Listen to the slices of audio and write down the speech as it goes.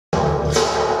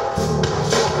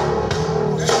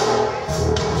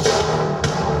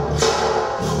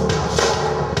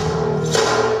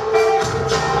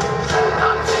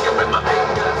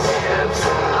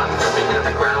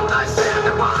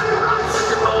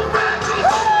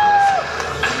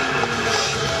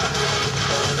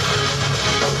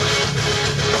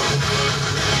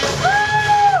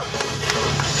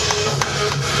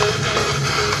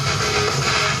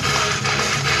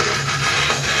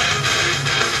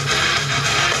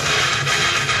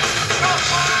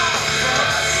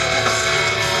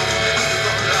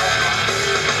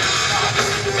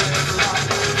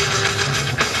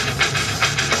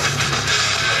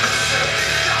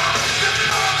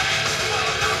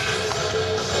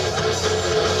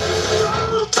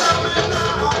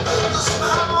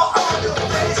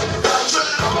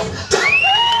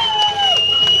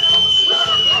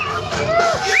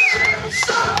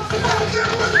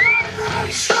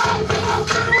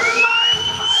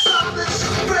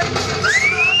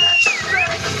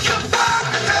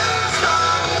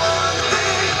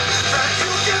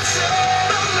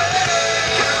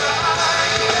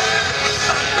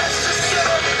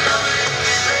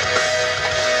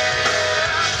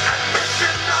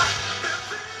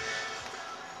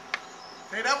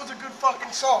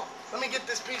salt. Let me get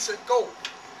this piece of gold.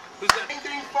 Who's that? Ding,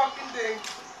 ding, fucking ding.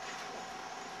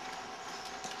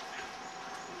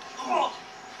 Oh.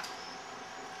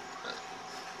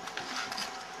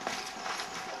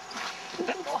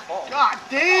 God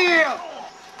damn!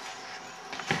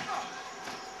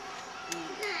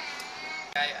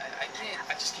 I can't.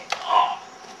 I just can't. Oh.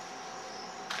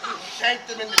 Shanked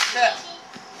him in the chest.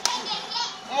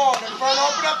 Come on, Inferno,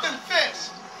 open up them fists.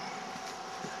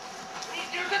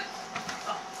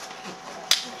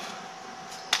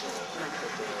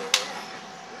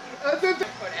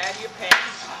 But add your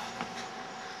pants.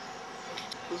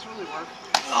 This really work?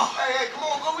 Hey, hey, come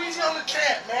on, go easy on the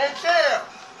champ, man. Chill.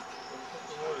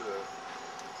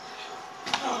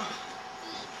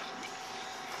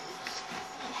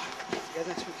 Yeah,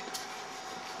 that's weak.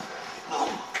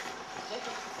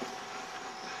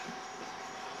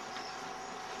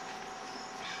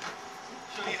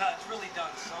 Show you how it's really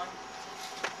done, son.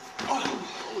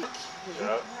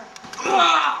 Yep.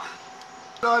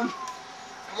 Done.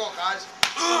 Come on, guys.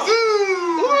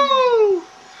 Woo! Woo!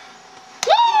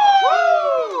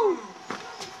 Woo!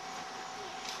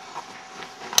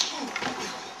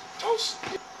 Toast.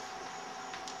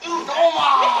 Toma!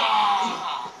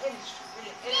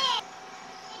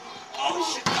 Oh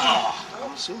shit!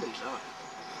 I'm assuming he's not.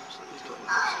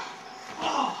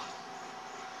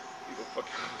 You go fuck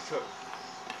yourself.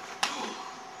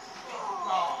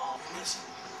 Oh, listen.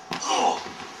 Oh.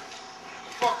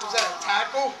 The fuck was that? A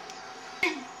tackle?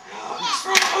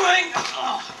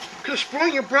 Cause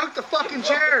Spring, you broke the fucking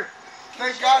chair.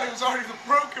 Thank God it was already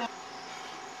broken.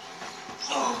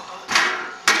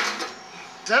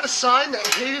 Is that a sign that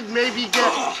Hated may be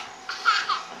gay?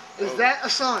 Is that a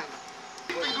sign?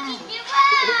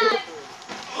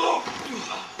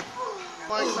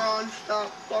 My son,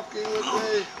 stop fucking with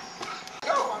me.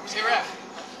 Hey, ref.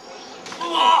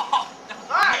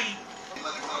 Hi.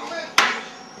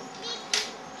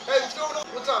 Hey, what's going on?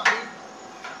 What's up, dude?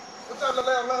 What's up,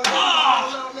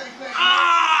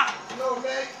 little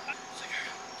Nate?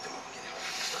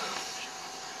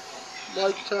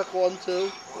 Mike, check 1,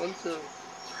 2, 1, 2.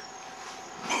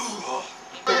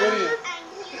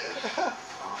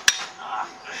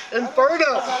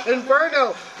 Inferno!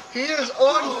 Inferno! He is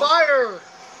on fire!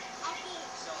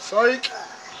 Psych!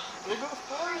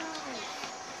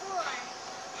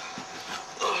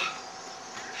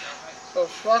 Oh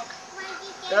fuck.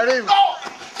 Got him.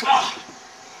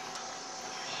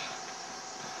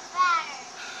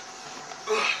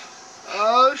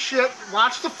 Oh shit.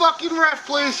 Watch the fucking ref,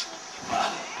 please.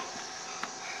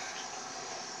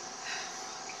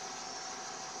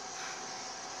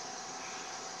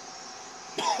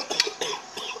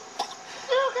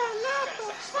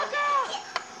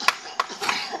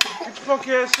 Get your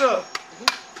funky ass up.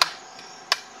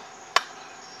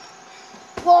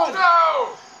 One.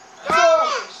 Go!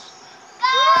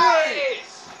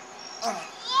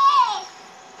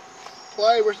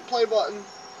 Play. Where's the play button?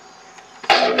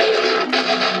 I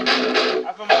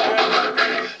feel my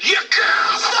head. You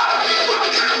can't stop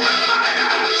fucking with my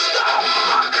ass.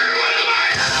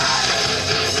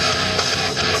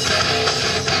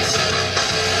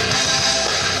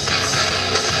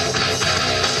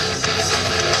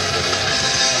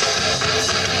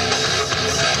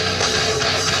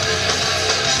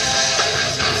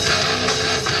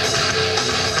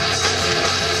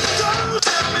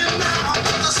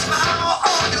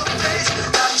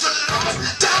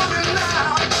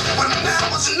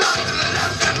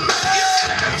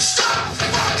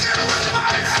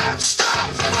 Stop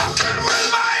fucking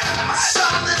with my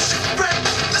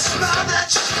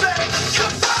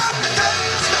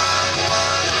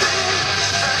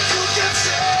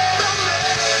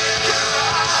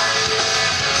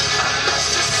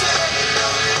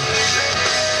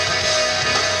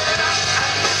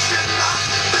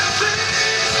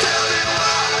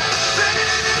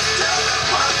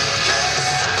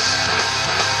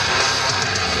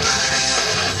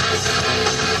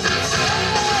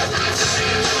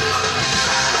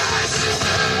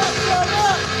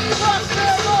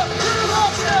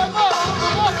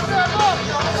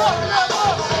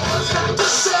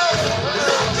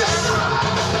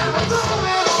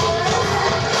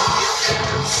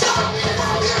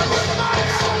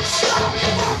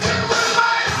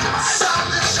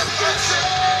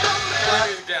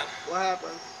What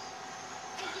happened?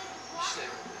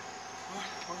 Respect.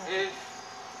 Yeah.